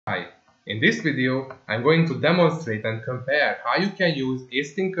Hi, in this video I'm going to demonstrate and compare how you can use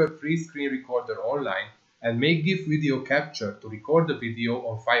Astinker free screen recorder online and make GIF video capture to record the video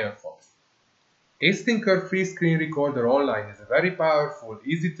on Firefox. Astinker free screen recorder online is a very powerful,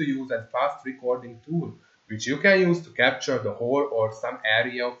 easy to use and fast recording tool which you can use to capture the whole or some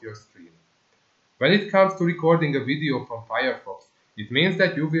area of your screen. When it comes to recording a video from Firefox, it means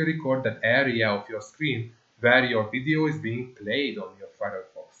that you will record that area of your screen where your video is being played on your Firefox.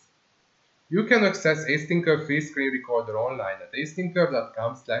 You can access Astinker free screen recorder online at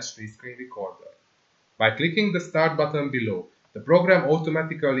astinker.com/freescreenrecorder. By clicking the Start button below, the program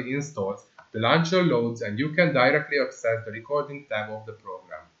automatically installs, the launcher loads, and you can directly access the recording tab of the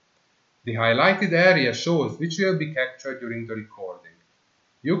program. The highlighted area shows which will be captured during the recording.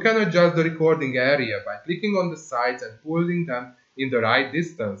 You can adjust the recording area by clicking on the sides and pulling them in the right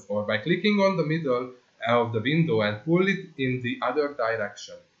distance, or by clicking on the middle of the window and pull it in the other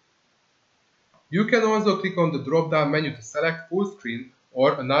direction. You can also click on the drop-down menu to select full screen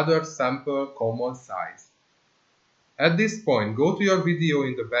or another sample common size. At this point, go to your video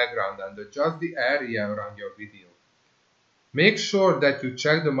in the background and adjust the area around your video. Make sure that you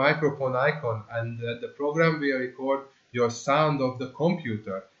check the microphone icon and that the program will record your sound of the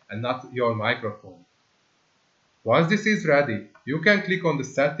computer and not your microphone. Once this is ready, you can click on the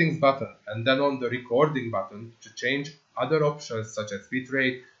Settings button and then on the Recording button to change other options such as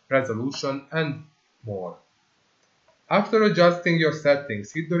bitrate, resolution, and more. After adjusting your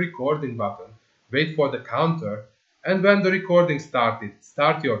settings, hit the Recording button, wait for the counter, and when the recording started,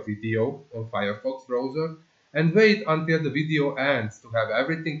 start your video on Firefox browser and wait until the video ends to have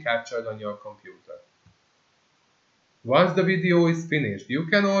everything captured on your computer. Once the video is finished, you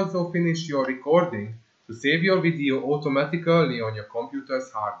can also finish your recording to save your video automatically on your computer's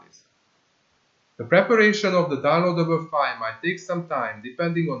hard disk. The preparation of the downloadable file might take some time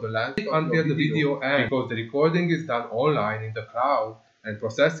depending on the length until the video ends because the recording is done online in the cloud and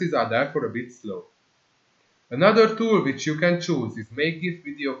processes are therefore a bit slow. Another tool which you can choose is Make GIF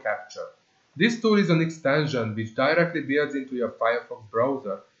Video Capture. This tool is an extension which directly builds into your Firefox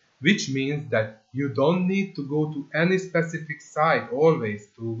browser, which means that you don't need to go to any specific site always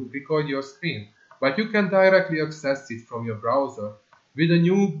to record your screen, but you can directly access it from your browser with a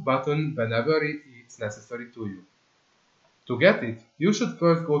new button whenever it's necessary to you. To get it, you should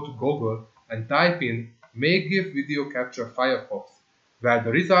first go to Google and type in Make GIF Video Capture Firefox, where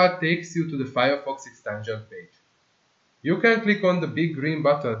the result takes you to the Firefox extension page. You can click on the big green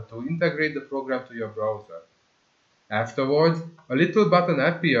button to integrate the program to your browser. Afterwards, a little button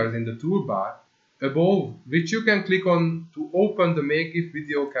appears in the toolbar above, which you can click on to open the Make GIF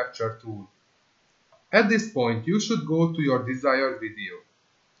Video Capture tool. At this point, you should go to your desired video.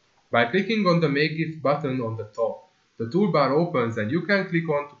 By clicking on the Make GIF button on the top, the toolbar opens and you can click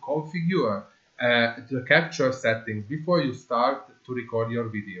on to configure the capture settings before you start to record your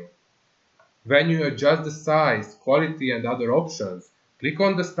video. When you adjust the size, quality, and other options, click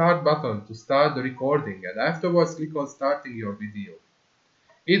on the Start button to start the recording and afterwards click on Starting your video.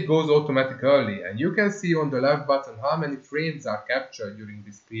 It goes automatically and you can see on the left button how many frames are captured during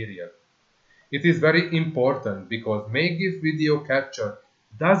this period. It is very important because Make GIF Video Capture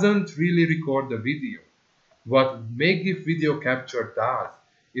doesn't really record the video. What Make GIF Video Capture does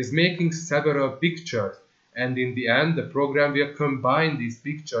is making several pictures, and in the end the program will combine these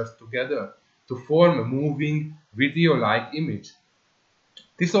pictures together to form a moving video-like image.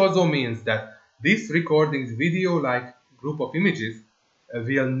 This also means that this recording's video-like group of images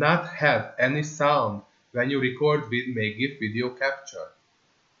will not have any sound when you record with Make GIF Video Capture.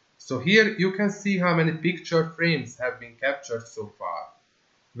 So here you can see how many picture frames have been captured so far.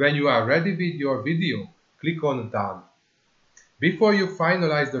 When you are ready with your video, click on Done. Before you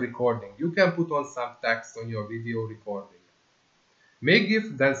finalize the recording, you can put on some text on your video recording. Make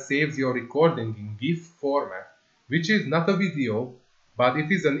GIF then saves your recording in GIF format, which is not a video, but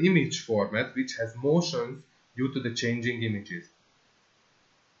it is an image format which has motions due to the changing images.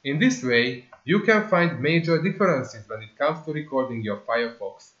 In this way, you can find major differences when it comes to recording your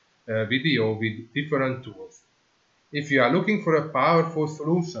Firefox video with different tools. If you are looking for a powerful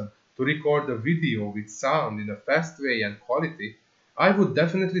solution to record a video with sound in a fast way and quality, I would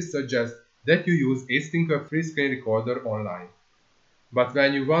definitely suggest that you use Astinker free screen recorder online. But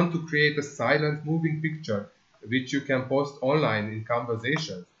when you want to create a silent moving picture which you can post online in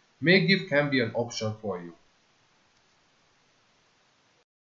conversations, Make GIF can be an option for you.